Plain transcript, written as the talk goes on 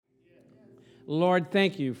Lord,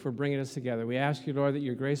 thank you for bringing us together. We ask you, Lord, that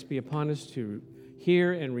your grace be upon us to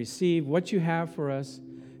hear and receive what you have for us,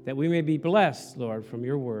 that we may be blessed, Lord, from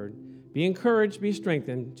your word. Be encouraged, be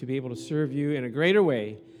strengthened to be able to serve you in a greater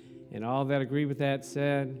way. And all that agree with that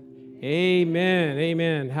said, amen,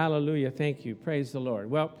 amen, hallelujah, thank you, praise the Lord.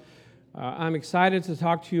 Well, I'm excited to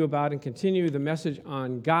talk to you about and continue the message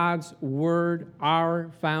on God's Word,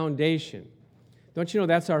 our foundation. Don't you know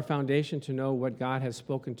that's our foundation, to know what God has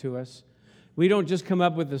spoken to us? We don't just come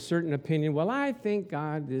up with a certain opinion. Well, I think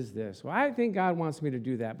God is this. Well, I think God wants me to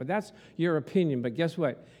do that. But that's your opinion. But guess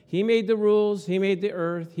what? He made the rules. He made the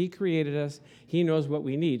earth. He created us. He knows what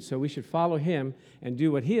we need. So we should follow him and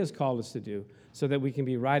do what he has called us to do so that we can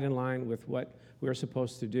be right in line with what we're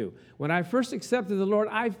supposed to do. When I first accepted the Lord,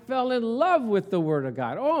 I fell in love with the Word of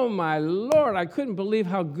God. Oh, my Lord, I couldn't believe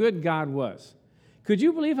how good God was. Could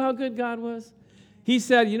you believe how good God was? He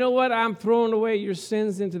said, you know what? I'm throwing away your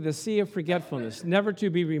sins into the sea of forgetfulness, never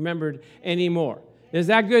to be remembered anymore. Is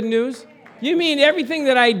that good news? You mean everything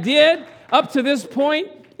that I did up to this point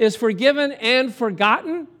is forgiven and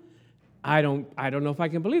forgotten? I don't know if I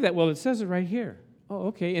can believe that. Well, it says it right here. Oh,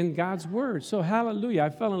 okay, in God's Word. So hallelujah, I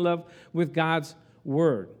fell in love with God's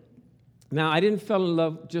Word. Now, I didn't fall in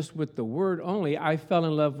love just with the Word only. I fell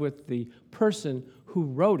in love with the person who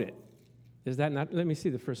wrote it. Is that not? Let me see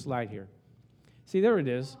the first slide here. See, there it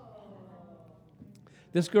is.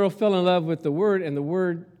 This girl fell in love with the Word, and the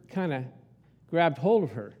Word kind of grabbed hold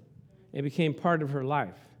of her. It became part of her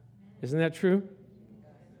life. Isn't that true?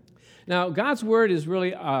 Now, God's Word is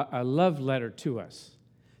really a love letter to us,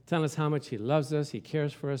 telling us how much he loves us, he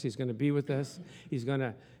cares for us, he's going to be with us, he's going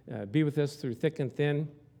to be with us through thick and thin.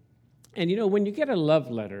 And you know, when you get a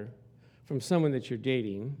love letter from someone that you're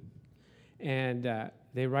dating, and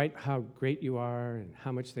they write how great you are and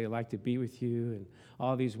how much they like to be with you and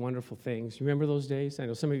all these wonderful things. You remember those days? I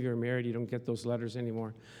know some of you are married, you don't get those letters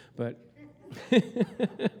anymore, but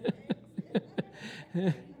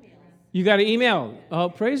you got an email. Oh,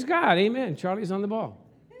 praise God, amen. Charlie's on the ball.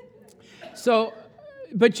 So,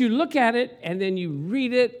 but you look at it, and then you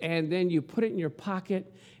read it, and then you put it in your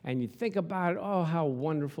pocket, and you think about it, oh, how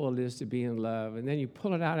wonderful it is to be in love. And then you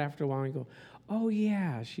pull it out after a while and go, oh,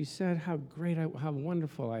 yeah, she said how great, how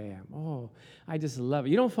wonderful I am. Oh, I just love it.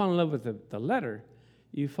 You don't fall in love with the letter.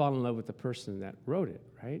 You fall in love with the person that wrote it,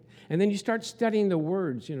 right? And then you start studying the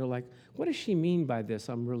words, you know, like, what does she mean by this?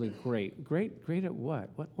 I'm really great. Great at what?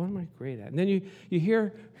 What am I great at? And then you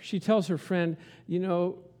hear, she tells her friend, you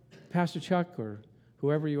know, Pastor Chuck or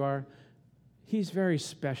whoever you are, he's very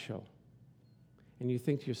special. And you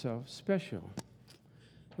think to yourself, special?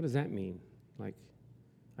 What does that mean? Like,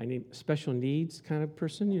 I need special needs kind of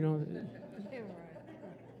person, you know?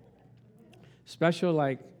 Special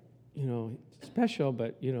like, you know, special,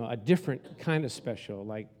 but, you know, a different kind of special.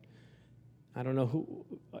 Like, I don't know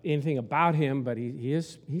anything about him, but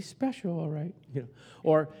he's special, all right. You know,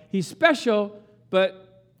 or he's special,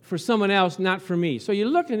 but for someone else, not for me. So you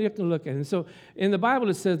look and you can look at it. And so in the Bible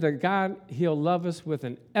it says that God, he'll love us with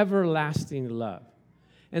an everlasting love.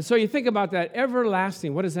 And so you think about that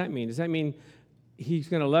everlasting, what does that mean? Does that mean he's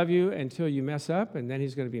going to love you until you mess up and then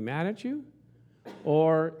he's going to be mad at you?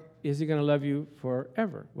 Or is he going to love you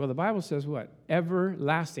forever? Well, the Bible says what?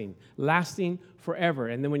 Everlasting, lasting forever.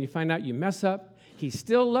 And then when you find out you mess up, he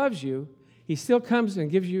still loves you. He still comes and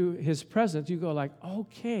gives you his presence. You go like,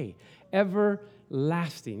 okay,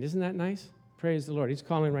 everlasting. Isn't that nice? Praise the Lord. He's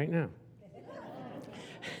calling right now.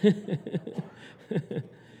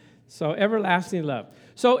 So everlasting love.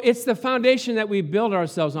 So it's the foundation that we build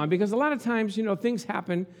ourselves on, because a lot of times, you know, things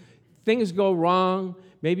happen, things go wrong,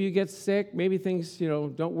 maybe you get sick, maybe things, you know,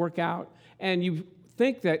 don't work out, and you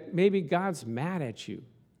think that maybe God's mad at you.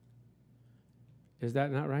 Is that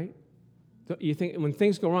not right? You think when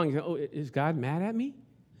things go wrong, you go, oh, is God mad at me?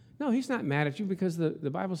 No, he's not mad at you, because the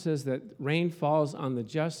Bible says that rain falls on the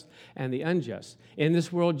just and the unjust. In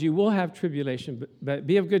this world you will have tribulation, but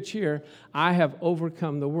be of good cheer. I have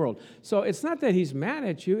overcome the world. So it's not that he's mad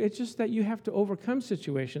at you. It's just that you have to overcome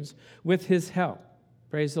situations with his help.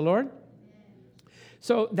 Praise the Lord.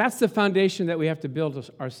 So that's the foundation that we have to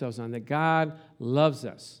build ourselves on, that God loves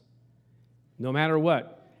us no matter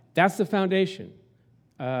what. That's the foundation.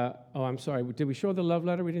 I'm sorry. Did we show the love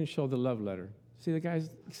letter? We didn't show the love letter. See, the guy's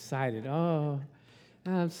excited. Oh,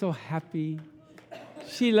 I'm so happy.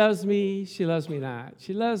 She loves me not.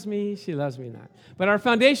 She loves me not. But our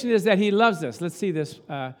foundation is that he loves us. Let's see this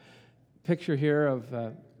picture here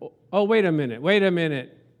of, wait a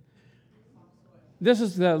minute. This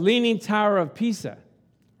is the Leaning Tower of Pisa,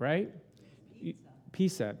 right?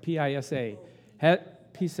 Pisa, P-I-S-A.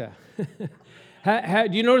 Pisa.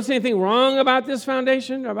 Do you notice anything wrong about this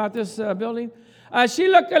foundation, or about this building? She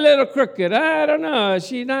looked a little crooked. I don't know.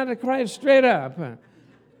 She's not quite straight up.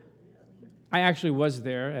 I actually was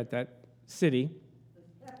there at that city,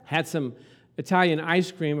 had some Italian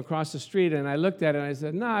ice cream across the street, and I looked at it and I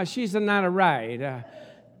said, "No, she's not a ride."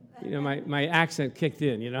 My accent kicked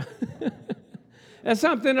in, There's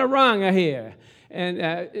something wrong here.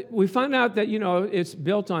 And we found out that, it's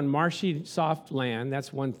built on marshy, soft land.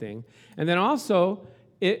 That's one thing. And then also,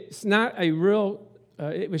 it's not a real,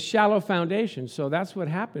 it was shallow foundation. So that's what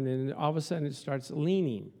happened. And all of a sudden, it starts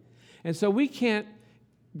leaning. And so we can't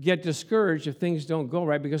get discouraged if things don't go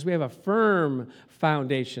right, because we have a firm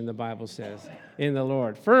foundation, the Bible says, in the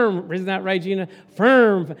Lord. Firm, isn't that right, Gina?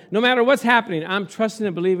 Firm. No matter what's happening, I'm trusting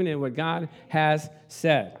and believing in what God has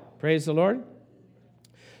said. Praise the Lord.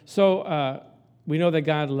 So we know that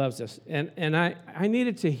God loves us. And I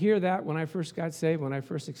needed to hear that when I first got saved, when I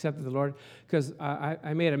first accepted the Lord, because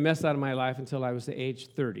I made a mess out of my life until I was the age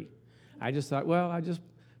 30. I just thought, well, I just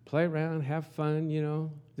play around, have fun,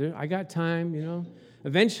 I got time,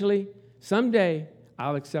 Eventually, someday,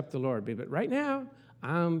 I'll accept the Lord. But right now,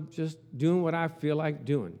 I'm just doing what I feel like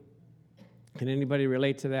doing. Can anybody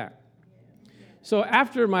relate to that? So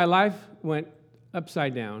after my life went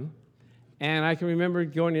upside down, and I can remember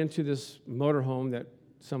going into this motorhome that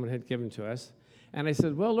someone had given to us, and I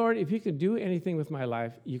said, well, Lord, if you could do anything with my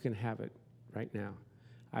life, you can have it right now.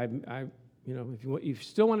 If you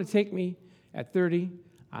still want to take me at 30,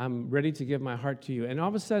 I'm ready to give my heart to you. And all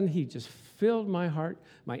of a sudden, he just filled my heart,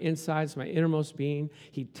 my insides, my innermost being.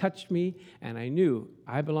 He touched me, and I knew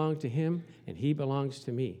I belonged to him, and he belongs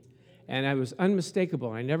to me. And I was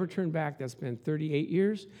unmistakable. I never turned back. That's been 38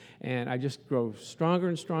 years, and I just grow stronger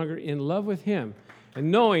and stronger in love with him, and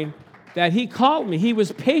knowing that he called me. He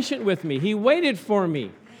was patient with me. He waited for me.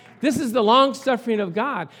 This is the long-suffering of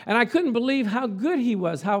God. And I couldn't believe how good he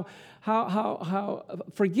was, how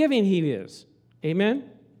forgiving he is. Amen?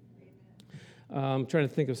 I'm trying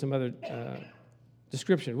to think of some other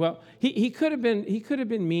description. Well, he could have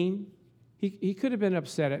been mean. He could have been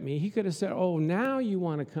upset at me. He could have said, oh, now you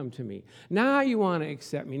want to come to me. Now you want to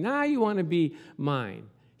accept me. Now you want to be mine.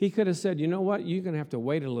 He could have said, you know what? You're going to have to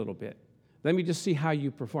wait a little bit. Let me just see how you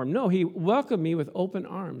perform. No, he welcomed me with open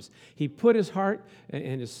arms. He put his heart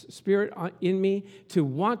and his spirit in me to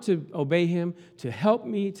want to obey him, to help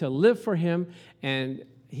me, to live for him, and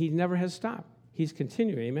he never has stopped. He's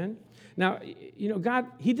continuing, amen? Now, God,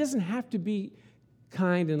 he doesn't have to be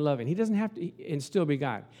kind and loving. He doesn't have to and still be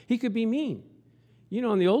God. He could be mean.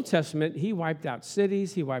 In the Old Testament, he wiped out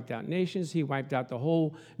cities, he wiped out nations, he wiped out the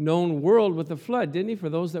whole known world with the flood, didn't he, for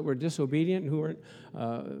those that were disobedient and who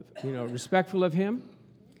weren't, respectful of him?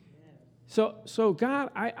 So God,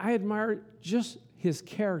 I admire just his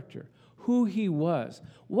character, who he was.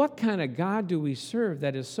 What kind of God do we serve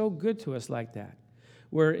that is so good to us like that?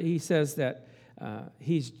 Where he says that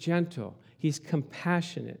he's gentle, he's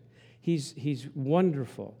compassionate, he's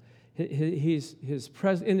wonderful. In his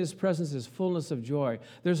presence is fullness of joy.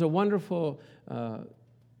 There's a wonderful,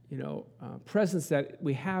 presence that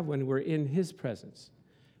we have when we're in his presence.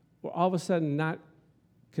 We're all of a sudden not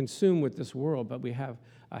consumed with this world, but we have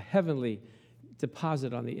a heavenly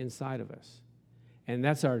deposit on the inside of us. And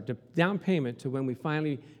that's our down payment to when we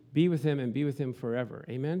finally be with him and be with him forever.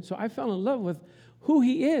 Amen? So I fell in love with who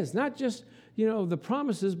he is, not just, the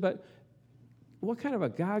promises, but what kind of a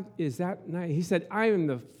God is that? He said, I am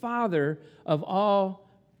the Father of all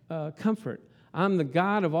comfort. I'm the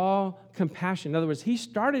God of all compassion. In other words, he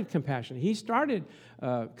started compassion. He started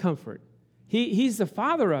comfort. He's the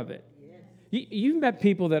Father of it. Yes. You've met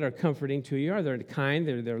people that are comforting to you. They're kind.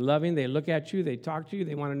 They're loving. They look at you. They talk to you.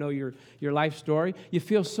 They want to know your life story. You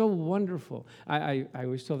feel so wonderful. I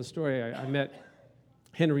always tell the story. I met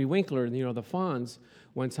Henry Winkler, the Fonz,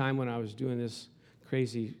 one time when I was doing this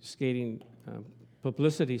crazy skating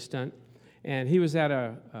publicity stunt, and he was at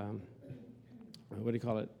a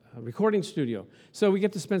recording studio. So we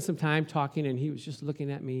get to spend some time talking, and he was just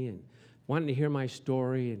looking at me and wanting to hear my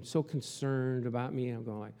story and so concerned about me. And I'm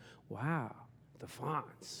going like, wow, the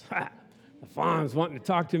Fonz. The Fonz wanting to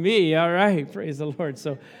talk to me. All right, praise the Lord.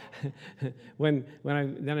 So when I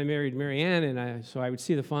married Marianne, and so I would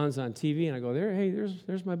see the Fonz on TV, and I go,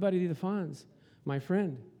 there's my buddy, the Fonz, my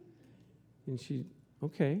friend. And she,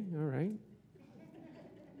 okay, all right.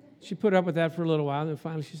 She put up with that for a little while, and then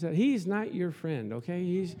finally she said, he's not your friend,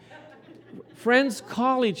 okay? Friends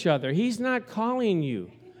call each other. He's not calling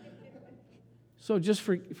you. So just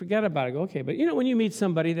forget about it. Go, okay, but when you meet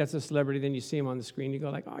somebody that's a celebrity, then you see them on the screen, you go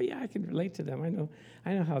like, oh yeah, I can relate to them.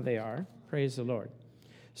 I know how they are. Praise the Lord.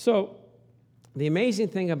 So the amazing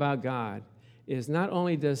thing about God is not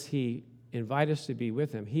only does he invite us to be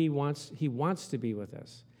with him. He wants to be with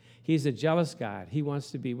us. He's a jealous God. He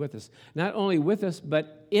wants to be with us. Not only with us,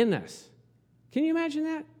 but in us. Can you imagine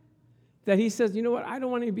that? That he says, you know what, I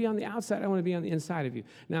don't want to be on the outside. I want to be on the inside of you.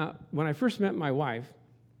 Now, when I first met my wife,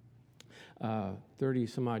 30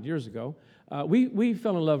 some odd years ago, we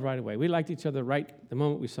fell in love right away. We liked each other right the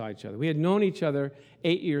moment we saw each other. We had known each other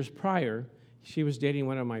 8 years prior. She was dating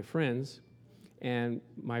one of my friends, and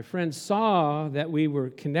my friend saw that we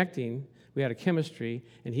were connecting. We had a chemistry,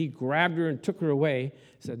 and he grabbed her and took her away,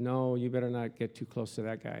 said, no, you better not get too close to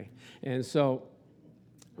that guy. And so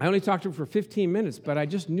I only talked to her for 15 minutes, but I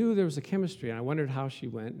just knew there was a chemistry, and I wondered how she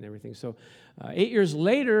went and everything. So 8 years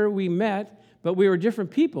later, we met, but we were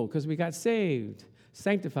different people because we got saved,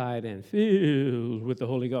 sanctified, and filled with the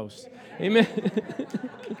Holy Ghost. Amen.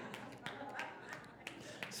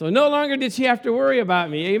 So no longer did she have to worry about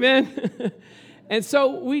me. Amen. And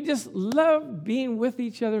so we just loved being with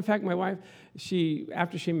each other. In fact, my wife,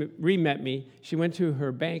 after she re-met me, she went to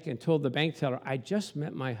her bank and told the bank teller, I just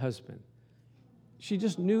met my husband. She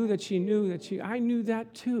just knew that I knew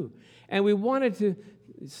that too. And we wanted to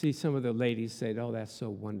see some of the ladies say, oh, that's so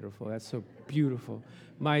wonderful. That's so beautiful.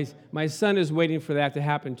 My son is waiting for that to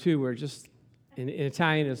happen too, where just, in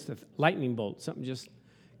Italian, it's the lightning bolt. Something just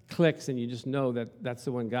clicks and you just know that that's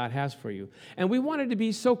the one God has for you. And we wanted to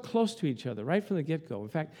be so close to each other right from the get-go. In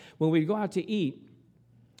fact, when we go out to eat,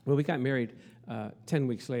 well, we got married 10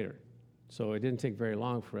 weeks later. So it didn't take very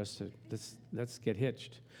long for us to, let's get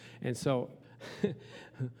hitched. And so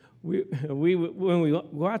when we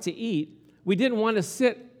go out to eat, we didn't want to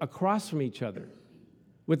sit across from each other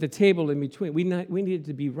with the table in between. We needed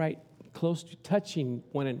to be right close to touching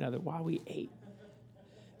one another while we ate.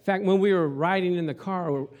 In fact, when we were riding in the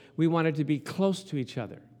car, we wanted to be close to each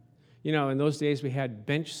other. You know, in those days we had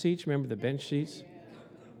bench seats. Remember the bench seats?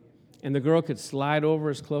 And the girl could slide over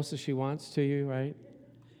as close as she wants to you, right?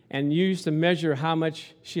 And you used to measure how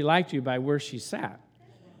much she liked you by where she sat.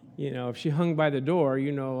 You know, if she hung by the door,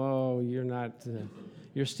 you know, oh,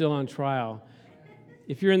 you're still on trial.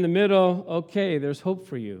 If you're in the middle, okay, there's hope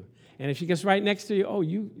for you. And if she gets right next to you, oh,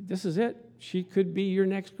 this is it. She could be your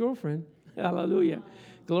next girlfriend. Hallelujah.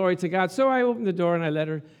 Glory to God. So I opened the door and I let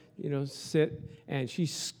her, sit. And she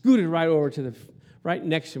scooted right over to right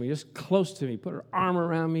next to me, just close to me, put her arm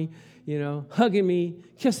around me, hugging me,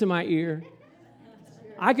 kissing my ear.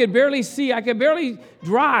 I could barely see. I could barely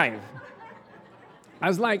drive. I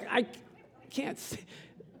was like, I can't see.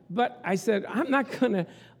 But I said, I'm not going to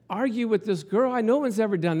argue with this girl. No one's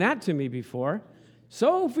ever done that to me before.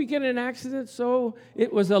 So if we get in an accident, so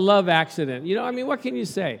it was a love accident. What can you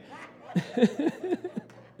say?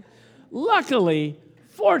 Luckily,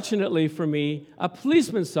 fortunately for me, a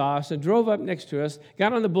policeman saw us and drove up next to us,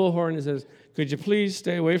 got on the bullhorn and says, could you please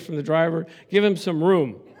stay away from the driver? Give him some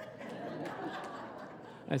room.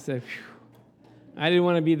 I said, phew. I didn't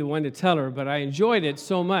want to be the one to tell her, but I enjoyed it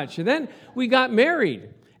so much. And then we got married,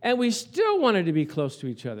 and we still wanted to be close to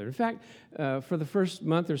each other. In fact, for the first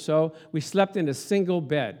month or so, we slept in a single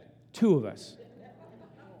bed, two of us.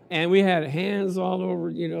 And we had hands all over,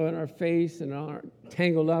 in our face and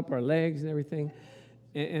tangled up our legs and everything.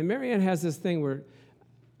 And Marianne has this thing where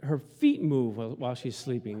her feet move while she's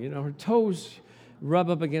sleeping. Her toes rub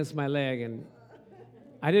up against my leg. And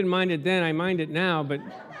I didn't mind it then. I mind it now. But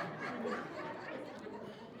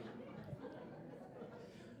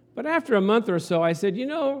after a month or so, I said,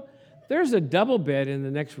 there's a double bed in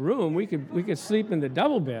the next room. We could sleep in the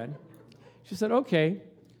double bed. She said, okay.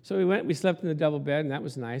 So we slept in the double bed, and that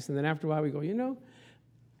was nice. And then after a while, we go,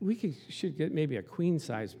 we should get maybe a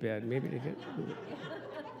queen-size bed, maybe to get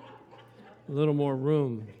a little more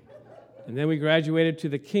room. And then we graduated to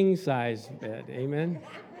the king-size bed, amen?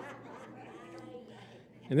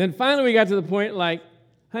 And then finally we got to the point like,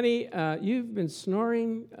 honey, you've been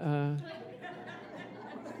snoring,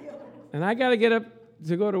 and I got to get up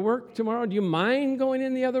to go to work tomorrow. Do you mind going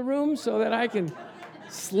in the other room so that I can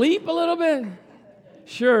sleep a little bit?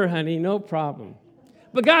 Sure, honey, no problem.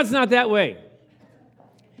 But God's not that way.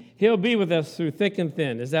 He'll be with us through thick and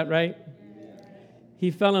thin. Is that right?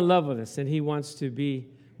 He fell in love with us, and he wants to be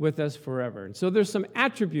with us forever. And so there's some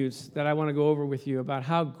attributes that I want to go over with you about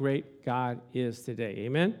how great God is today.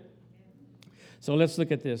 Amen? So let's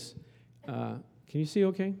look at this. Can you see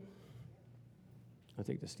okay? I'll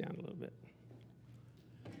take this down a little bit.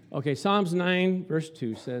 Okay, Psalms 9, verse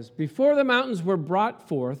 2 says, before the mountains were brought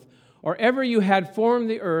forth, or ever you had formed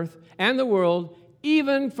the earth and the world,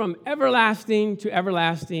 even from everlasting to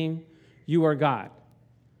everlasting, you are God.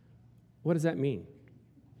 What does that mean?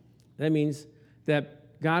 That means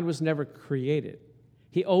that God was never created.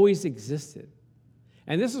 He always existed.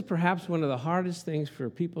 And this is perhaps one of the hardest things for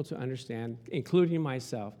people to understand, including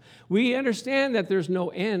myself. We understand that there's no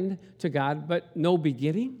end to God, but no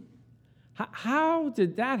beginning. How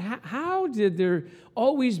did there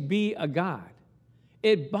always be a God?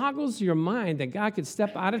 It boggles your mind that God could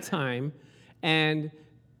step out of time and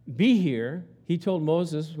be here. He told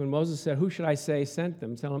Moses, when Moses said, "Who should I say sent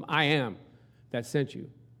them?" Tell him, "I am that sent you."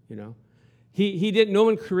 You know, he didn't. No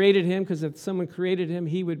one created him, because if someone created him,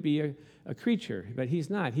 he would be a creature. But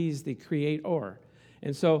he's not. He's the creator,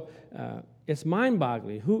 and so it's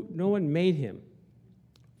mind-boggling. No one made him.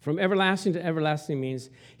 From everlasting to everlasting means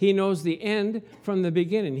he knows the end from the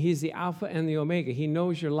beginning. He's the Alpha and the Omega. He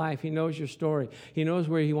knows your life. He knows your story. He knows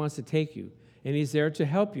where he wants to take you. And he's there to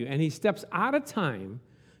help you. And he steps out of time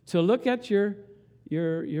to look at your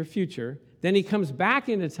future. Then he comes back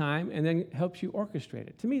into time and then helps you orchestrate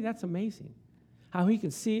it. To me, that's amazing. How he can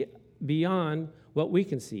see beyond what we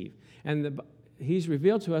conceive. And he's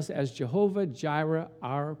revealed to us as Jehovah Jireh,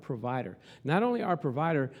 our provider. Not only our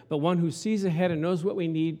provider, but one who sees ahead and knows what we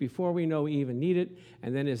need before we know we even need it,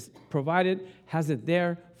 and then is provided, has it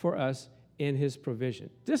there for us in his provision.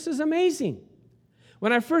 This is amazing.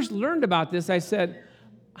 When I first learned about this, I said,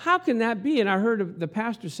 how can that be? And I heard the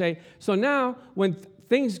pastor say, so now when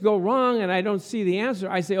things go wrong and I don't see the answer,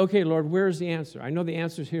 I say, okay, Lord, where's the answer? I know the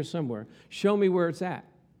answer's here somewhere. Show me where it's at.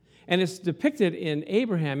 And it's depicted in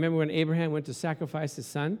Abraham. Remember when Abraham went to sacrifice his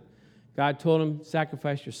son? God told him,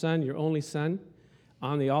 sacrifice your son, your only son,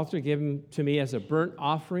 on the altar. Give him to me as a burnt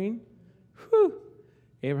offering. Whew.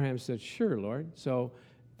 Abraham said, sure, Lord. So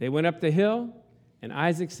they went up the hill, and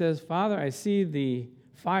Isaac says, Father, I see the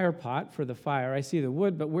fire pot for the fire. I see the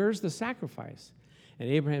wood, but where's the sacrifice? And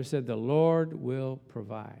Abraham said, the Lord will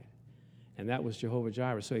provide. And that was Jehovah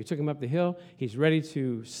Jireh. So he took him up the hill. He's ready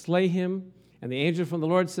to slay him. And the angel from the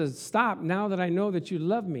Lord says, stop, now that I know that you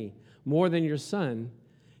love me more than your son,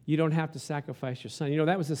 you don't have to sacrifice your son. You know,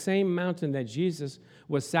 that was the same mountain that Jesus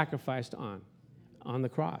was sacrificed on the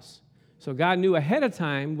cross. So God knew ahead of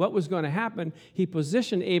time what was going to happen. He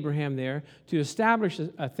positioned Abraham there to establish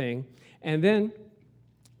a thing. And then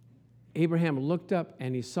Abraham looked up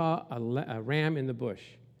and he saw a ram in the bush.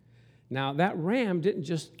 Now, that ram didn't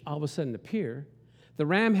just all of a sudden appear. The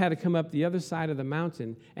ram had to come up the other side of the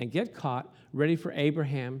mountain and get caught, ready for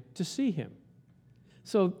Abraham to see him.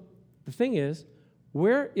 So the thing is,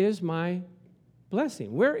 where is my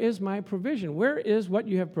blessing? Where is my provision? Where is what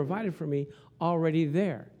you have provided for me already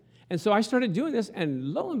there? And so I started doing this,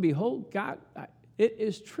 and lo and behold, God, it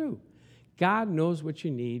is true. God knows what you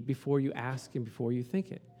need before you ask and before you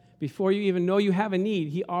think it. Before you even know you have a need,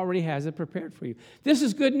 he already has it prepared for you. This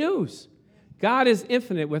is good news. God is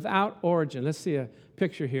infinite without origin. Let's see a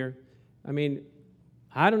picture here. I mean,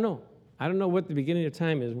 I don't know. I don't know what the beginning of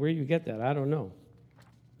time is, where you get that. I don't know.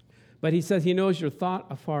 But he says he knows your thought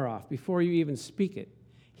afar off. Before you even speak it,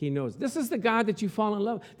 he knows. This is the God that you fall in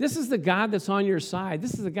love with. This is the God that's on your side.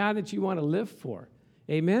 This is the God that you want to live for.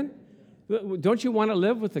 Amen? Don't you want to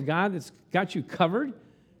live with the God that's got you covered?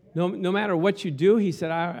 No matter what you do, he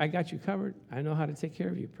said, I got you covered. I know how to take care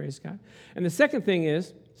of you. Praise God. And the second thing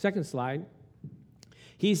is, second slide,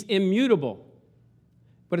 he's immutable.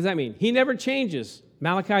 What does that mean? He never changes.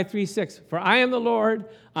 Malachi 3:6. For I am the Lord,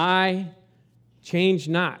 I change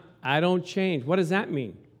not. I don't change. What does that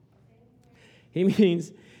mean? He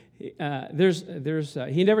means he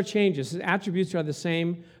never changes. His attributes are the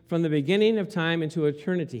same from the beginning of time into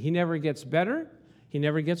eternity. He never gets better. He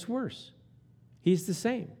never gets worse. He's the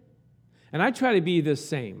same. And I try to be the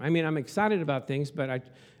same. I mean, I'm excited about things, but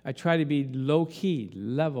I try to be low-key,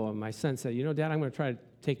 level. And my son said, Dad, I'm going to try to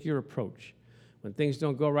take your approach. When things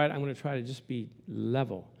don't go right, I'm going to try to just be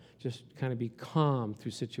level, just kind of be calm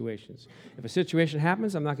through situations. If a situation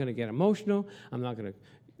happens, I'm not going to get emotional. I'm not going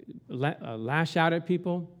to lash out at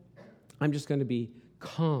people. I'm just going to be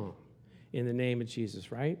calm in the name of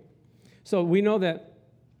Jesus, right? So we know that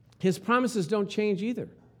his promises don't change either.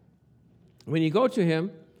 When you go to him,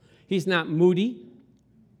 he's not moody.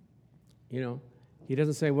 He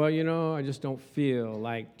doesn't say, well, I just don't feel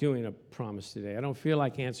like doing a promise today. I don't feel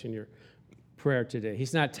like answering your prayer today.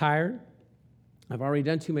 He's not tired. I've already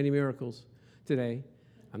done too many miracles today.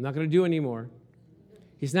 I'm not going to do any more.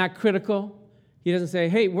 He's not critical. He doesn't say,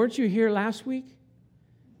 hey, weren't you here last week?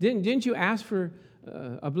 Didn't you ask for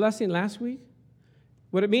a blessing last week?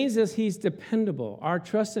 What it means is he's dependable. Our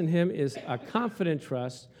trust in him is a confident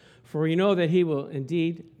trust, for we know that he will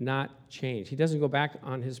indeed not change. He doesn't go back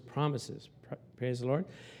on his promises. Praise the Lord.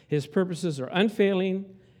 His purposes are unfailing.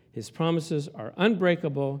 His promises are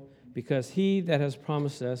unbreakable, because he that has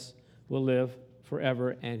promised us will live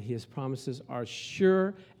forever, and his promises are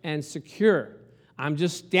sure and secure. I'm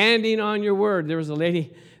just standing on your word. There was a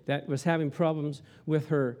lady that was having problems with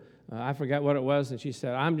her, I forgot what it was, and she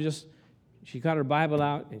said, she got her Bible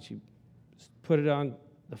out, and she put it on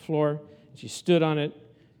the floor, and she stood on it,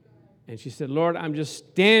 and she said, Lord, I'm just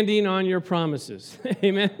standing on your promises.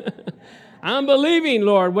 Amen. I'm believing,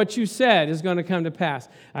 Lord, what you said is going to come to pass.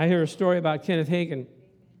 I hear a story about Kenneth Hagin.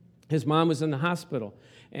 His mom was in the hospital,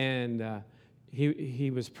 and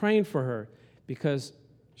he was praying for her because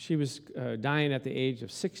she was dying at the age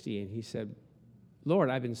of 60, and he said, Lord,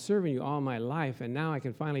 I've been serving you all my life, and now I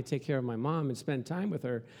can finally take care of my mom and spend time with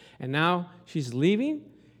her, and now she's leaving.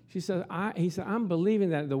 He said, I'm believing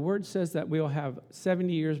that the word says that we'll have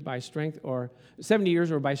 70 years by strength, or 70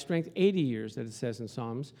 years, or by strength 80 years, that it says in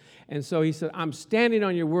Psalms. And so he said, I'm standing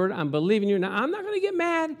on your word. I'm believing you. Now, I'm not going to get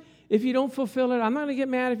mad if you don't fulfill it. I'm not going to get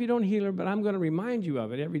mad if you don't heal her, but I'm going to remind you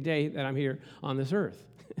of it every day that I'm here on this earth.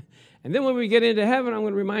 And then when we get into heaven, I'm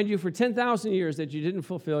going to remind you for 10,000 years that you didn't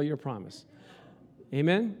fulfill your promise.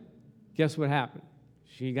 Amen? Guess what happened?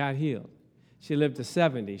 She got healed. She lived to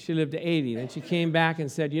 70. She lived to 80. Then she came back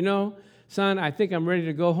and said, son, I think I'm ready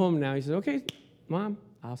to go home now. He said, okay, Mom,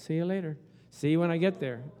 I'll see you later. See you when I get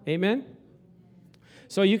there. Amen?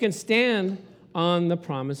 So you can stand on the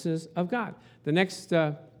promises of God. The next,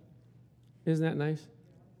 isn't that nice?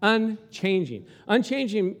 Unchanging.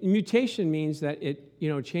 Unchanging, mutation means that it,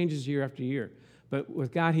 changes year after year. But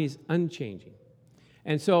with God, he's unchanging.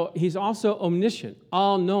 And so he's also omniscient,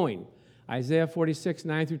 all-knowing. Isaiah 46,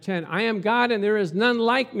 9 through 10. I am God and there is none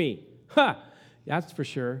like me. That's for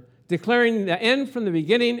sure. Declaring the end from the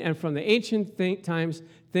beginning and from the ancient times,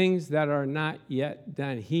 things that are not yet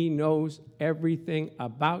done. He knows everything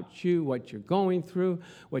about you, what you're going through,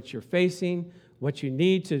 what you're facing, what you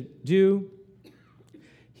need to do.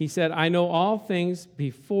 He said, I know all things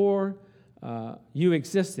before you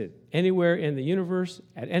existed, anywhere in the universe,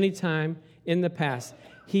 at any time in the past.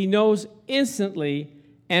 He knows instantly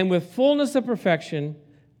and with fullness of perfection,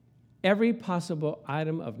 every possible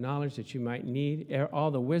item of knowledge that you might need, all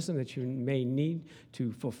the wisdom that you may need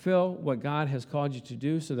to fulfill what God has called you to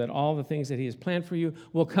do so that all the things that he has planned for you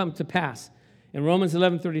will come to pass. In Romans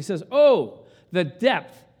 11:30 he says, oh, the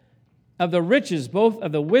depth of the riches, both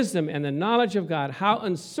of the wisdom and the knowledge of God, how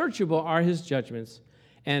unsearchable are his judgments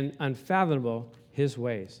and unfathomable his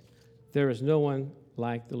ways. There is no one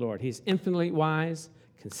like the Lord. He's infinitely wise,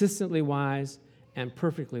 consistently wise, and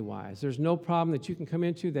perfectly wise. There's no problem that you can come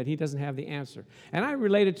into that he doesn't have the answer. And I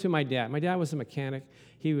related to my dad. My dad was a mechanic.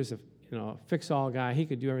 He was a fix-all guy. He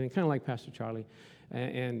could do everything, kind of like Pastor Charlie.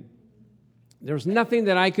 And there was nothing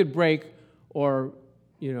that I could break or,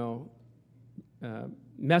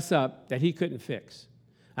 mess up that he couldn't fix.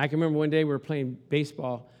 I can remember one day we were playing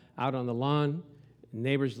baseball out on the lawn,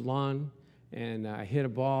 neighbor's lawn, and I hit a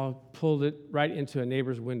ball, pulled it right into a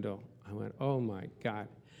neighbor's window. I went, oh, my God.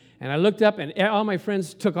 And I looked up, and all my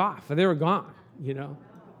friends took off. They were gone,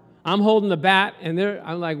 I'm holding the bat, and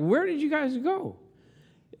I'm like, where did you guys go?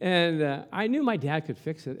 And I knew my dad could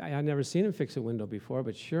fix it. I had never seen him fix a window before,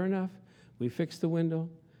 but sure enough, we fixed the window.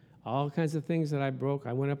 All kinds of things that I broke.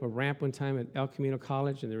 I went up a ramp one time at El Camino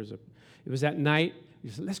College, and it was at night.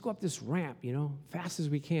 We said, let's go up this ramp, fast as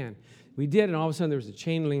we can. We did, and all of a sudden there was a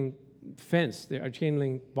chain link fence, a chain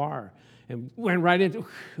link bar, and went right into,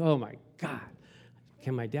 oh, my God.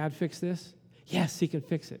 Can my dad fix this? Yes, he can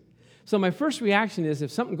fix it. So my first reaction is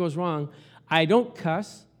if something goes wrong, I don't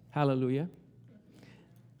cuss, hallelujah.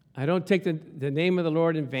 I don't take the name of the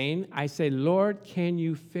Lord in vain. I say, Lord, can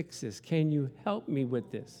you fix this? Can you help me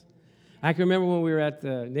with this? I can remember when we were at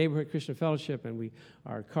the Neighborhood Christian Fellowship and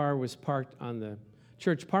our car was parked on the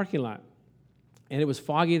church parking lot. And it was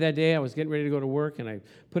foggy that day. I was getting ready to go to work, and I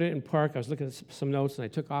put it in park. I was looking at some notes, and I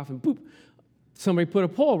took off, and boop, somebody put a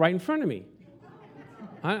pole right in front of me.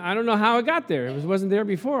 I don't know how it got there. It wasn't there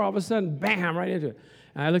before. All of a sudden, bam, right into it.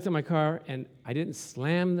 And I looked at my car, and I didn't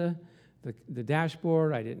slam the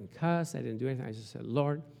dashboard. I didn't cuss. I didn't do anything. I just said,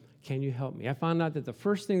 Lord, can you help me? I found out that the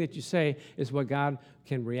first thing that you say is what God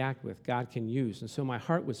can react with, God can use. And so my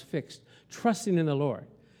heart was fixed, trusting in the Lord.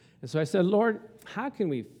 And so I said, Lord, how can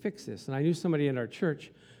we fix this? And I knew somebody in our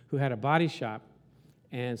church who had a body shop.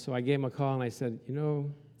 And so I gave him a call, and I said,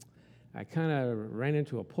 I kind of ran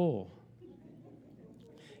into a pole.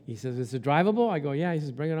 He says, is it drivable? I go, yeah. He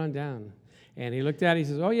says, bring it on down. And he looked at it. He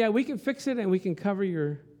says, oh, yeah, we can fix it, and we can cover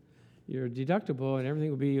your deductible, and everything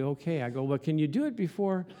will be okay. I go, well, can you do it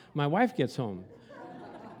before my wife gets home?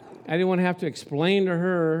 I didn't want to have to explain to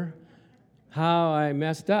her how I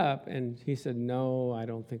messed up. And he said, no, I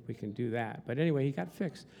don't think we can do that. But anyway, he got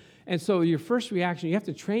fixed. And so your first reaction, you have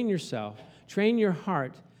to train yourself, train your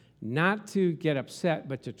heart not to get upset,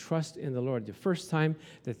 but to trust in the Lord. The first time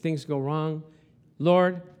that things go wrong,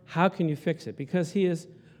 Lord, how can you fix it? Because he is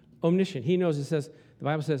omniscient. He knows. The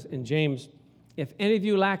Bible says in James, if any of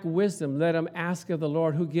you lack wisdom, let him ask of the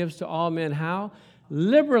Lord, who gives to all men how?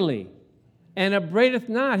 Liberally, and upbraideth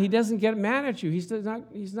not. He doesn't get mad at you. He's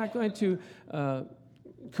not going to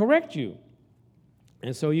correct you.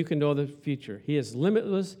 And so you can know the future. He has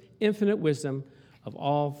limitless, infinite wisdom of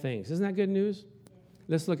all things. Isn't that good news?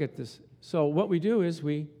 Let's look at this. So what we do is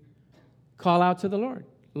we call out to the Lord.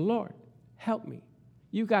 Lord, help me.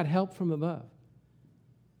 You got help from above.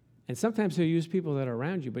 And sometimes he'll use people that are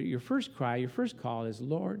around you, but your first cry, your first call is,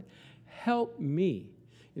 Lord, help me.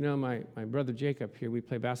 You know, my brother Jacob here, we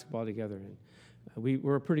play basketball together, and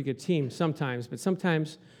we're a pretty good team sometimes, but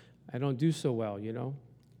sometimes I don't do so well, you know.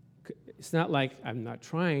 It's not like I'm not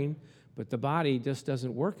trying, but the body just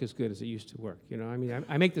doesn't work as good as it used to work, you know. I mean,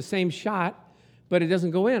 I make the same shot, but it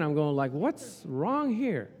doesn't go in. I'm going like, what's wrong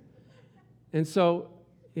here? And so,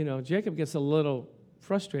 you know, Jacob gets a little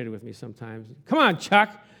frustrated with me sometimes. Come on, Chuck.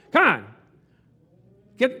 Come on.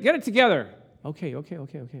 Get it together. Okay.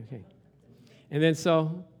 And then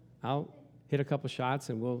so I'll hit a couple shots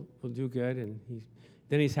and we'll do good, and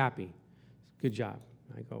then he's happy. Good job.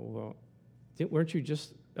 I go, well, weren't you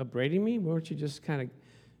just upbraiding me? Weren't you just kind of,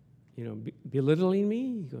 you know, belittling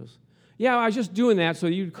me? He goes, yeah, I was just doing that so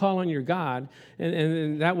you'd call on your God,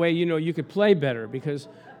 and that way, you know, you could play better, because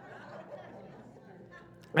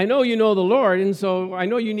I know you know the Lord, and so I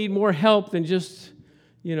know you need more help than just,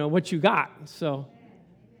 you know, what you got. So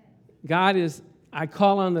God is, I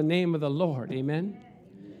call on the name of the Lord. Amen?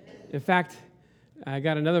 In fact, I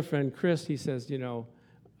got another friend, Chris. He says, you know,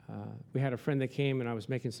 we had a friend that came, and I was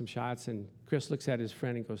making some shots, and Chris looks at his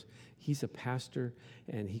friend and goes, he's a pastor,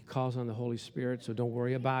 and he calls on the Holy Spirit, so don't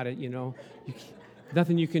worry about it, you know.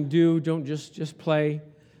 Nothing you can do. Don't just play.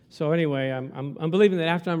 So anyway, I'm believing that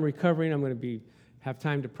after I'm recovering, I'm going to have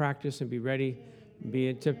time to practice and be ready, and be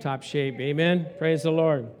in tip-top shape. Amen? Praise the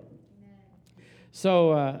Lord.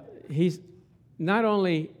 So he's not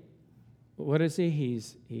only, what is he?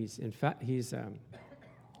 He's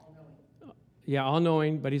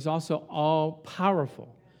all-knowing, but he's also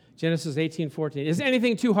all-powerful. Genesis 18:14. Is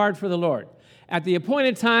anything too hard for the Lord? At the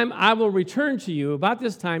appointed time, I will return to you about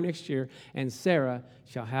this time next year, and Sarah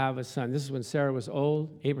shall have a son. This is when Sarah was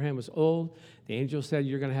old. Abraham was old. The angel said,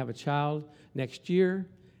 you're going to have a child next year,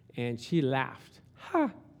 and she laughed.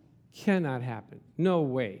 Cannot happen. No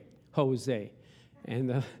way, Jose.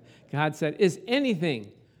 And God said, do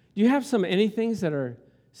you have some anythings that are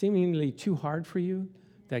seemingly too hard for you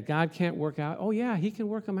that God can't work out? Oh, yeah, he can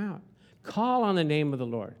work them out. Call on the name of the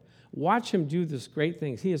Lord. Watch him do this great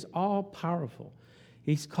things. He is all-powerful.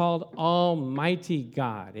 He's called Almighty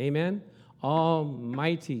God. Amen?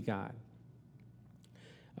 Almighty God.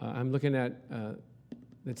 I'm looking at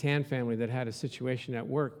the Tan family that had a situation at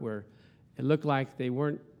work where it looked like they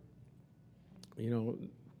weren't, you know,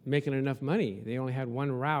 making enough money. They only had one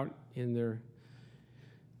route in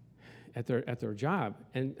at their job.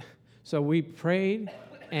 And so we prayed,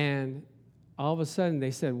 and all of a sudden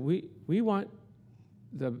they said, we want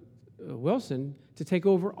the Wilson to take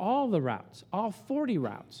over all the routes, all 40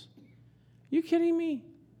 routes. You kidding me?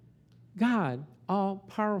 God,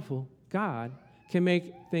 all-powerful God, can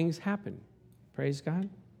make things happen. Praise God.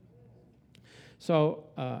 So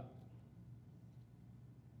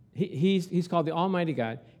he's called the Almighty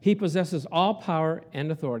God. He possesses all power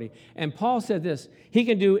and authority. And Paul said this, he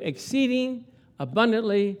can do exceeding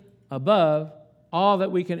abundantly above all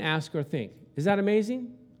that we can ask or think. Is that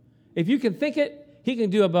amazing? If you can think it, he can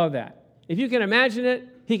do above that. If you can imagine it,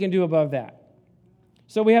 he can do above that.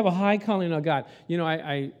 So we have a high calling on God. You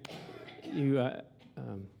know,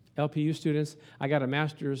 LPU students, I got a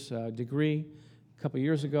master's degree a couple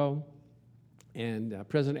years ago, and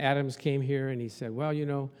President Adams came here, and he said, well, you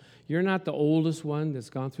know, you're not the oldest one that's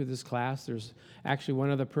gone through this class. There's actually one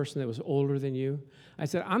other person that was older than you. I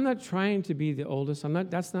said, I'm not trying to be the oldest.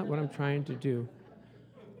 That's not what I'm trying to do.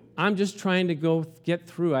 I'm just trying to get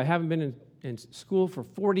through. I haven't been in school for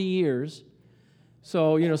 40 years.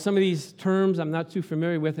 So, you know, some of these terms I'm not too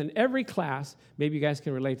familiar with. In every class, maybe you guys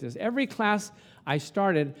can relate to this, every class I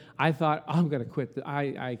started, I thought, I'm going to quit.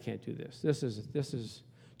 I can't do this. This is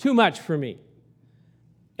too much for me.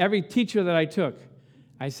 Every teacher that I took,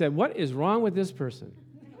 I said, what is wrong with this person?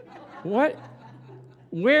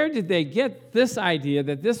 Where did they get this idea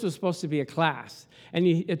that this was supposed to be a class? And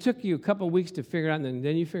it took you a couple of weeks to figure it out, and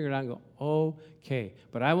then you figure it out and go, okay.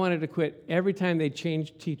 But I wanted to quit every time they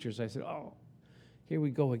changed teachers. I said, here we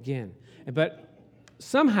go again. But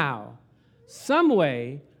somehow, some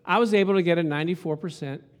way, I was able to get a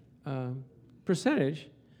 94% percentage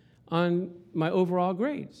on my overall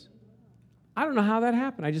grades. I don't know how that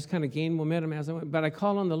happened. I just kind of gained momentum as I went. But I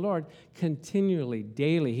called on the Lord continually,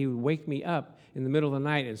 daily. He would wake me up in the middle of the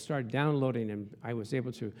night and start downloading, and I was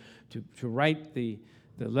able to write the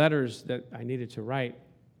letters that I needed to write,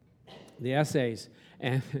 the essays.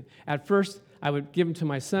 And at first, I would give them to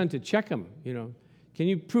my son to check them. Can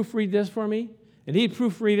you proofread this for me? And he'd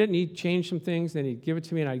proofread it, and he'd change some things, and he'd give it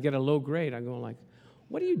to me, and I'd get a low grade. I'm going like,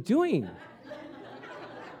 what are you doing?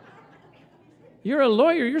 You're a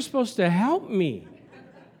lawyer. You're supposed to help me.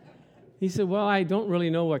 He said, well, I don't really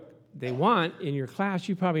know what they want in your class.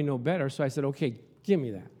 You probably know better. So I said, okay, give me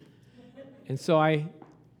that. And so I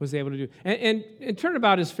was able to do it. And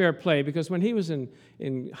turnabout is fair play, because when he was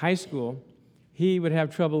in high school, he would have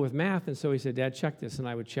trouble with math. And so he said, Dad, check this. And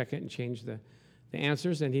I would check it and change the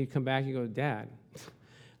answers. And he'd come back and go, Dad,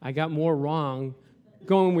 I got more wrong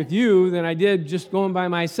going with you than I did just going by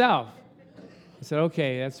myself. I said,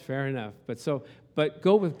 okay, that's fair enough. But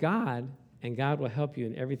go with God, and God will help you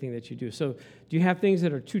in everything that you do. So do you have things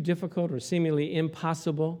that are too difficult or seemingly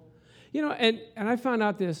impossible? And I found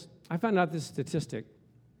out this statistic.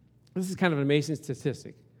 This is kind of an amazing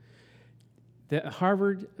statistic. The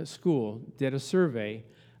Harvard School did a survey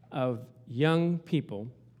of young people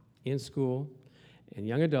in school and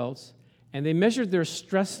young adults, and they measured their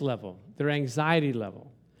stress level, their anxiety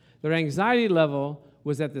level. Their anxiety level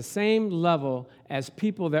was at the same level as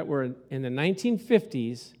people that were in the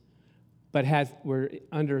 1950s but were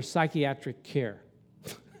under psychiatric care.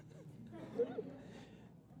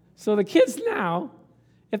 So the kids now,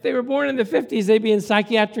 if they were born in the 50s, they'd be in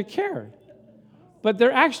psychiatric care. But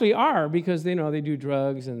there actually are, because they do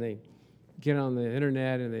drugs and they get on the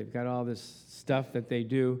internet and they've got all this stuff that they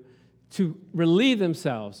do to relieve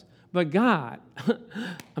themselves. But God,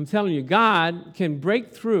 I'm telling you, God can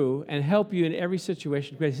break through and help you in every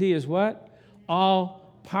situation, because He is what?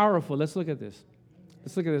 All powerful. Let's look at this.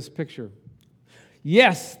 Let's look at this picture.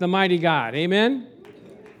 Yes, the mighty God. Amen?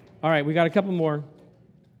 All right, we got a couple more.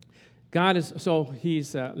 God is, so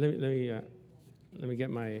He's, let me get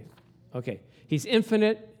my, okay. He's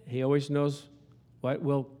infinite. He always knows what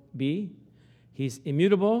will be. He's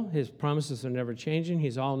immutable. His promises are never changing.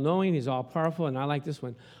 He's all-knowing. He's all-powerful. And I like this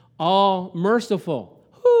one. All-merciful.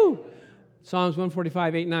 Whoo! Psalms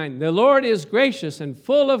 145, 8, 9. The Lord is gracious and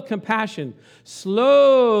full of compassion,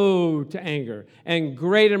 slow to anger, and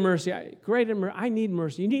great in mercy. I need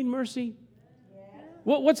mercy. You need mercy?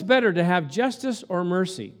 Yeah. What's better, to have justice or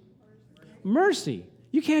mercy? Mercy.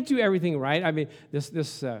 You can't do everything right. I mean, this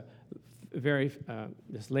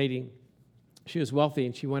lady, she was wealthy,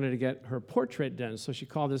 and she wanted to get her portrait done. So she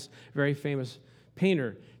called this very famous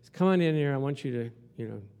painter. He said, come on in here. I want you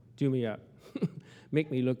to, do me up.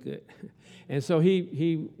 Make me look good. And so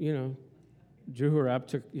he drew her up.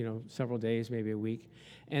 Took, several days, maybe a week.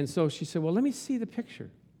 And so she said, well, let me see the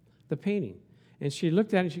picture, the painting. And she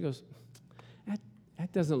looked at it, and she goes,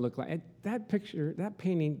 that doesn't look like, that picture, that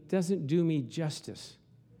painting doesn't do me justice.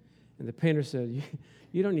 And the painter said,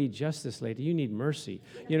 you don't need justice, lady. You need mercy.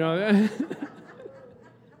 We don't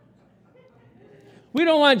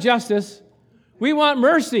want justice. We want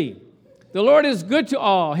mercy. The Lord is good to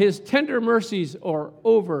all. His tender mercies are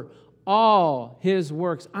over all His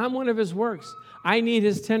works. I'm one of His works. I need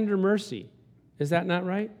His tender mercy. Is that not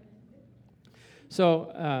right?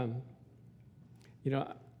 So,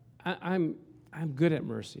 I'm good at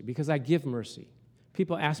mercy because I give mercy.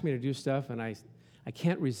 People ask me to do stuff, and I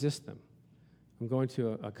can't resist them. I'm going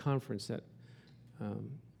to a conference that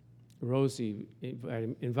Rosie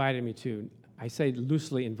invited me to. I say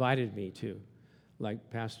loosely invited me to, like,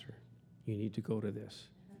 Pastor, you need to go to this.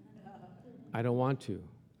 I don't want to.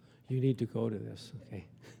 You need to go to this, okay?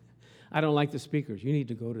 I don't like the speakers. You need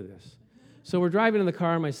to go to this. So we're driving in the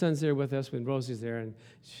car. My son's there with us when Rosie's there, and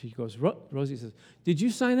she goes, Rosie says, did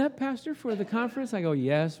you sign up, Pastor, for the conference? I go,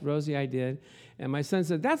 yes, Rosie, I did. And my son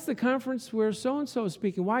said, that's the conference where so-and-so is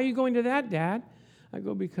speaking. Why are you going to that, Dad? I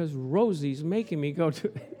go, because Rosie's making me go to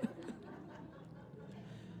it.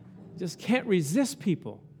 Just can't resist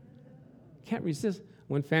people. Can't resist.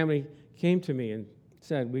 One family came to me and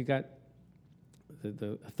said, we got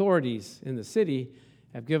the authorities in the city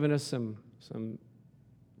have given us some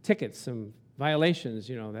tickets, some violations,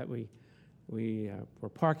 that we were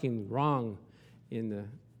parking wrong on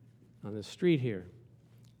the street here.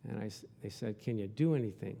 And they said, can you do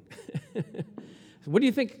anything? What do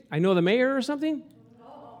you think? I know the mayor or something?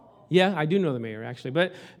 Yeah, I do know the mayor, actually.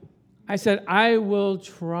 But I said, I will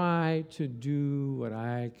try to do what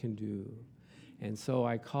I can do. And so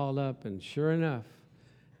I called up, and sure enough,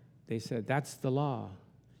 they said, that's the law.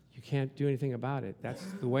 You can't do anything about it. That's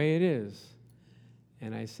the way it is.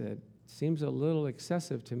 And I said, seems a little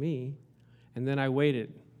excessive to me. And then I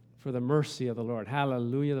waited for the mercy of the Lord.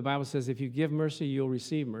 Hallelujah. The Bible says if you give mercy, you'll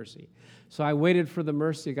receive mercy. So I waited for the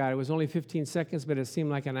mercy of God. It was only 15 seconds, but it seemed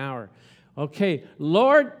like an hour. Okay,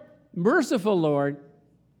 Lord, merciful Lord,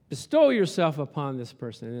 bestow yourself upon this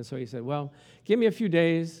person. And so he said, well, give me a few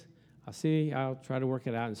days. I'll try to work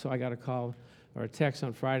it out. And so I got a call or a text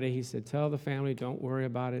on Friday. He said, tell the family, don't worry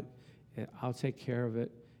about it. I'll take care of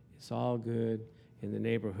it. It's all good in the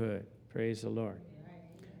neighborhood. Praise the Lord.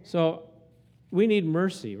 So we need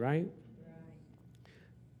mercy, right?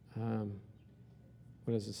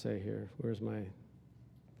 What does it say here? Where's my...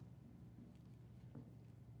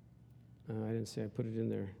 I didn't say I put it in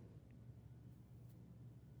there.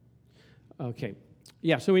 Okay.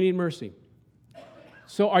 Yeah, so we need mercy.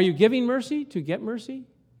 So are you giving mercy to get mercy?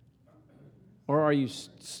 Or are you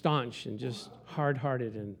staunch and just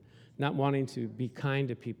hard-hearted and not wanting to be kind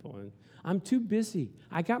to people? And I'm too busy.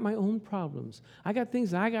 I got my own problems. I got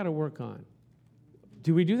things I got to work on.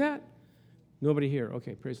 Do we do that? Nobody here.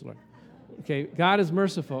 Okay, praise the Lord. Okay, God is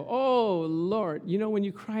merciful. Oh, Lord. You know, when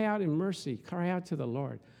you cry out in mercy, cry out to the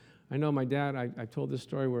Lord. I know my dad, I told this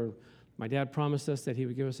story where my dad promised us that he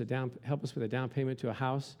would give us help us with a down payment to a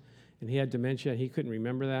house, and he had dementia, and he couldn't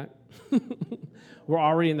remember that. We're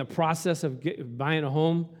already in the process of buying a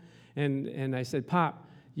home, and I said, Pop,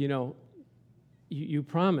 you know, you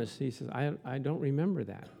promised. He says, I don't remember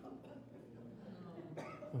that.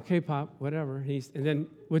 Okay, Pop, whatever. And then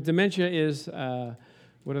with dementia is,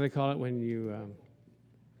 what do they call it when you,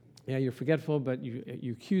 you're forgetful, but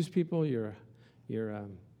you accuse people, you're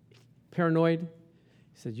paranoid.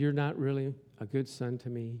 He said, you're not really a good son to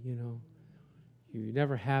me, you know. You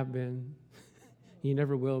never have been. You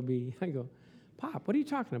never will be. I go, Pop, what are you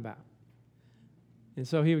talking about? And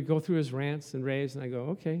so he would go through his rants and raves, and I go,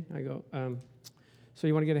 okay. I go, so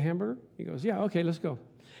you want to get a hamburger? He goes, yeah, okay, let's go.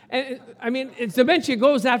 And I mean, it's dementia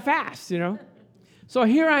goes that fast, you know. So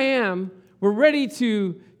here I am. We're ready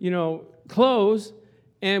to, close,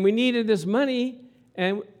 and we needed this money,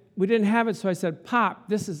 and we didn't have it. So I said, Pop,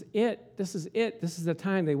 this is it. This is it. This is the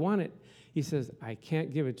time they want it. He says, I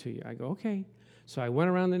can't give it to you. I go, okay. So I went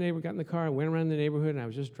around the neighborhood, got in the car, and went around the neighborhood, and I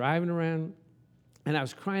was just driving around, and I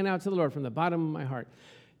was crying out to the Lord from the bottom of my heart.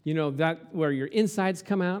 You know, that where your insides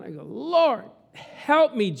come out. I go, Lord,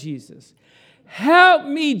 help me, Jesus. Help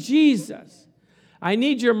me, Jesus. I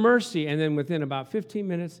need your mercy. And then within about 15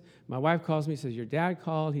 minutes, my wife calls me, says, your dad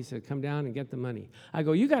called. He said, come down and get the money. I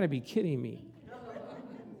go, you got to be kidding me.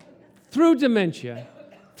 Through dementia,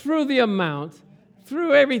 through the amount,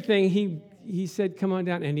 through everything, he said, come on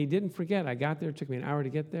down. And he didn't forget. I got there. It took me an hour to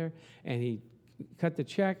get there. And he cut the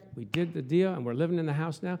check. We did the deal. And we're living in the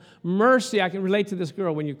house now. Mercy. I can relate to this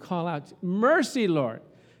girl when you call out, mercy, Lord.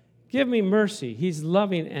 Give me mercy. He's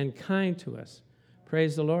loving and kind to us.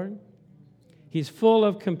 Praise the Lord. He's full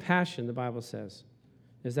of compassion, the Bible says.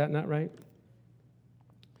 Is that not right?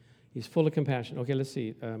 He's full of compassion. Okay, let's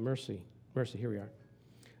see. Mercy. Mercy, here we are.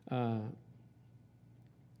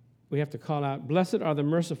 We have to call out, blessed are the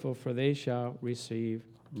merciful, for they shall receive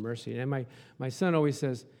mercy. And my son always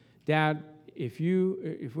says, Dad, if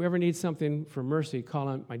we ever need something for mercy, call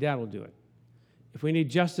on, my dad will do it. If we need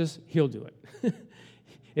justice, he'll do it.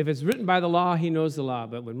 If it's written by the law, he knows the law.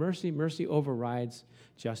 But with mercy, mercy overrides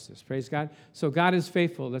justice. Praise God. So God is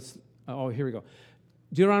faithful. Here we go.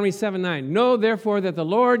 Deuteronomy 7:9. Know therefore that the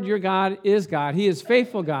Lord your God is God. He is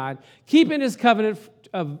faithful God, keeping his covenant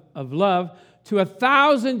of love to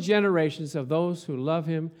 1,000 generations of those who love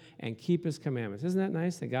him and keep his commandments. Isn't that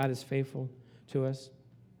nice that God is faithful to us?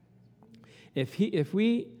 If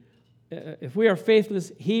we are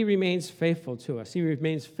faithless, he remains faithful to us. He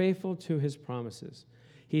remains faithful to his promises.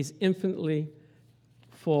 He's infinitely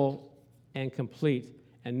full and complete,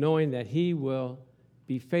 and knowing that he will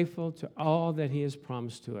be faithful to all that he has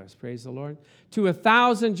promised to us. Praise the Lord. To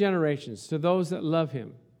 1,000 generations, to those that love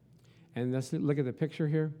him. And let's look at the picture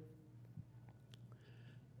here.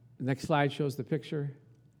 The next slide shows the picture.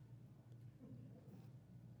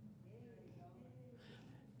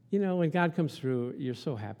 You know, when God comes through, you're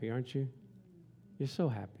so happy, aren't you? You're so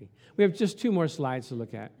happy. We have just 2 more slides to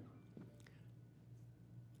look at.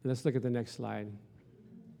 Let's look at the next slide.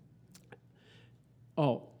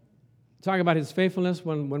 Oh, talking about his faithfulness,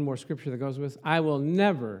 one more scripture that goes with. I will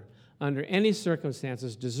never, under any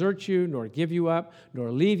circumstances, desert you, nor give you up, nor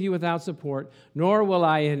leave you without support, nor will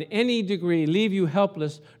I in any degree leave you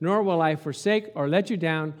helpless, nor will I forsake or let you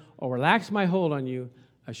down or relax my hold on you.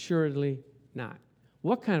 Assuredly not.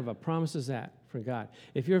 What kind of a promise is that for God?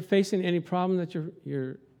 If you're facing any problem that if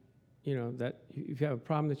you have a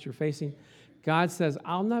problem that you're facing, God says,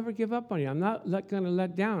 I'll never give up on you. I'm not going to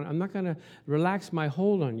let down. I'm not going to relax my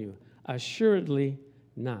hold on you. Assuredly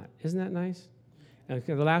not. Isn't that nice? And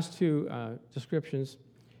the last two descriptions,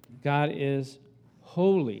 God is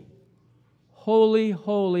holy. Holy,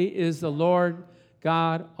 holy is the Lord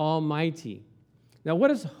God Almighty. Now, what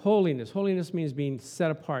is holiness? Holiness means being set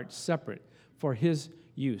apart, separate for his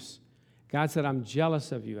use. God said, I'm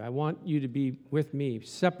jealous of you. I want you to be with me,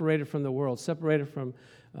 separated from the world, separated from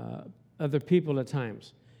other people at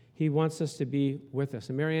times. He wants us to be with us.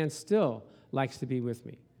 And Marianne still likes to be with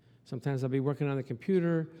me. Sometimes I'll be working on the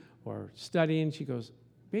computer or studying. She goes,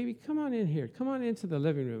 baby, come on in here. Come on into the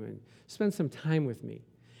living room and spend some time with me.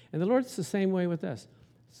 And the Lord's the same way with us.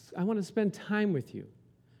 I want to spend time with you.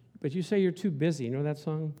 But you say you're too busy. You know that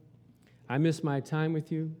song? I miss my time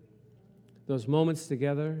with you. Those moments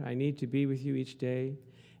together, I need to be with you each day.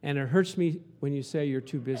 And it hurts me when you say you're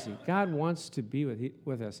too busy. God wants to be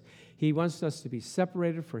with us. He wants us to be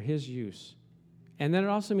separated for his use. And then it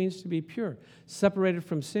also means to be pure, separated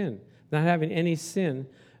from sin, not having any sin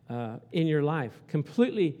in your life,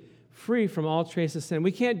 completely free from all trace of sin.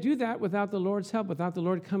 We can't do that without the Lord's help, without the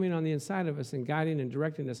Lord coming on the inside of us and guiding and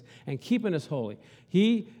directing us and keeping us holy.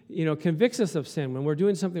 He, convicts us of sin. When we're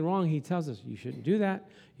doing something wrong, he tells us, you shouldn't do that.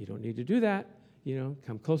 You don't need to do that.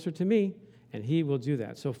 Come closer to me, and he will do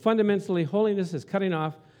that. So fundamentally, holiness is cutting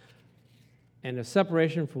off and a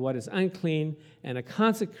separation from what is unclean and a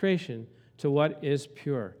consecration to what is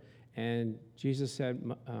pure. And Jesus said,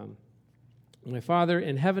 my Father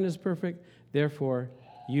in heaven is perfect, therefore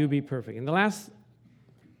you be perfect. And the last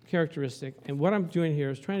characteristic, and what I'm doing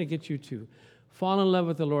here is trying to get you to fall in love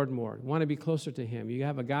with the Lord more, want to be closer to him. You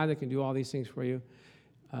have a God that can do all these things for you.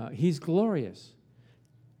 He's glorious.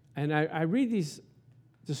 And I read these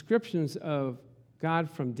descriptions of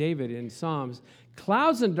God from David in Psalms.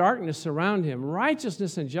 Clouds and darkness surround him.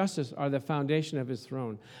 Righteousness and justice are the foundation of his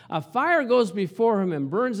throne. A fire goes before him and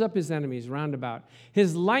burns up his enemies round about.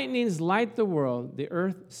 His lightnings light the world. The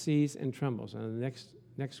earth sees and trembles. And the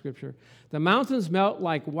next scripture. The mountains melt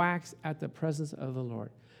like wax at the presence of the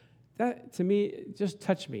Lord. That, to me, just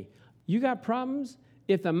touched me. You got problems?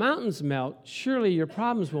 If the mountains melt, surely your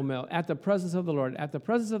problems will melt at the presence of the Lord. At the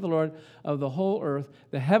presence of the Lord of the whole earth,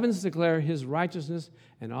 the heavens declare his righteousness,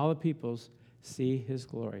 and all the peoples see his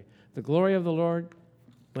glory. The glory of the Lord,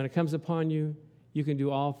 when it comes upon you, you can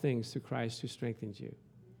do all things through Christ who strengthens you.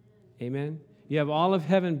 Amen? You have all of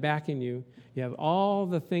heaven backing you. You have all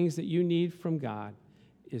the things that you need from God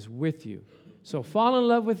is with you. So fall in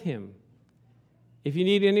love with him. If you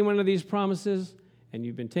need any one of these promises and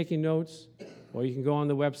you've been taking notes, or you can go on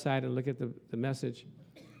the website and look at the message,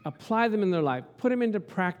 apply them in their life, put them into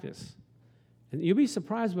practice, and you'll be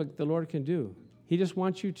surprised what the Lord can do. He just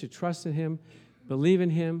wants you to trust in him, believe in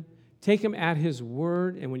him, take him at his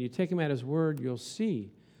word, and when you take him at his word, you'll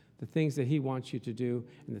see the things that he wants you to do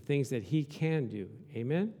and the things that he can do.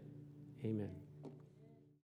 Amen? Amen.